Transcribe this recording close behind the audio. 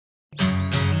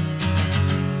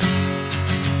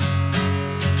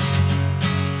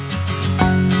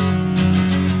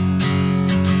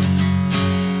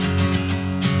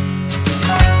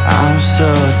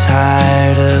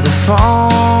tired of the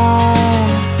phone,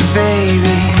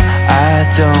 baby. I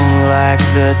don't like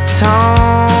the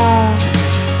tone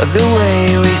of the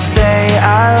way we say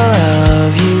I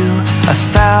love you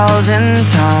 1,000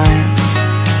 times.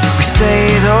 We say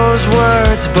those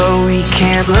words, but we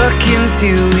can't look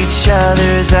into each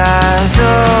other's eyes.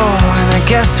 Oh, and I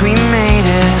guess we made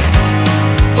it,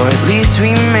 or at least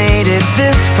we made it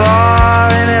this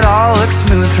far, and it all looks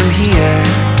smooth from here.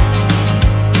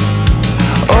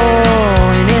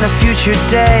 Oh, and in a future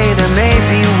day there may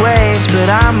be waves, but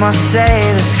I must say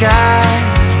the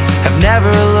skies have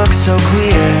never looked so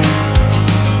clear.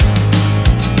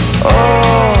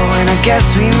 Oh, and I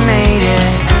guess we made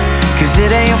it, 'cause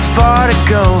it ain't far to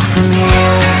go from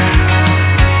here.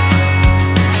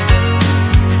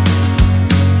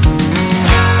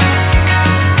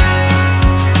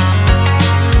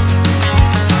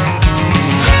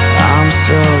 I'm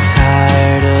so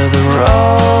tired of the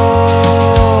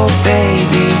road,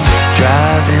 baby,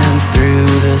 driving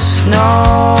through the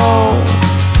snow.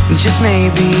 Just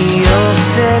maybe you'll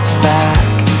sit back,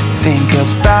 think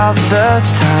about the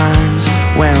times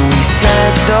when we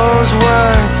said those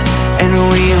words and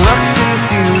we looked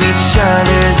into each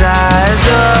other's eyes.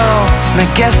 Oh, and I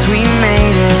guess we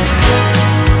made it,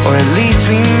 or at least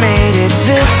we made it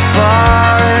this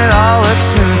far, and it all looks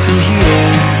smooth from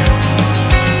here.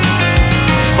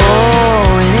 Oh,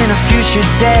 and in a future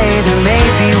day there may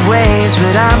be waves,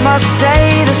 but I must say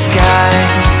the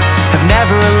skies have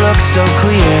never looked so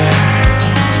clear.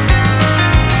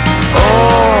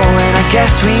 Oh, and I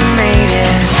guess we made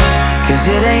it, 'cause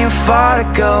it ain't far to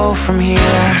go from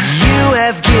here. You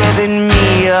have given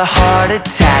me a heart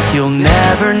attack. You'll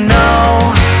never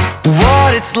know what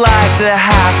it's like to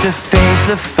have to face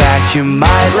the fact you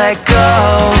might let go.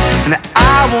 And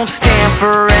I won't stand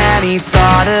for any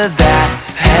thought of that,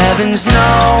 heavens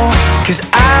no, 'cause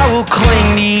I will cling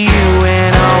to you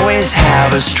and always have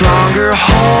a stronger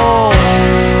hold.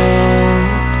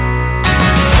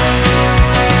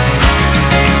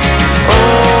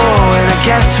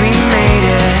 Guess we made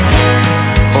it,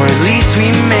 or at least we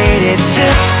made it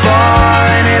this far,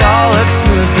 and it all looks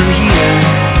smooth from here.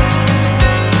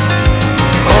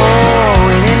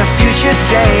 Oh, and in a future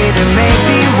day there may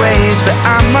be waves, but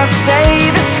I must say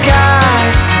the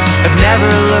skies have never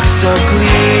looked so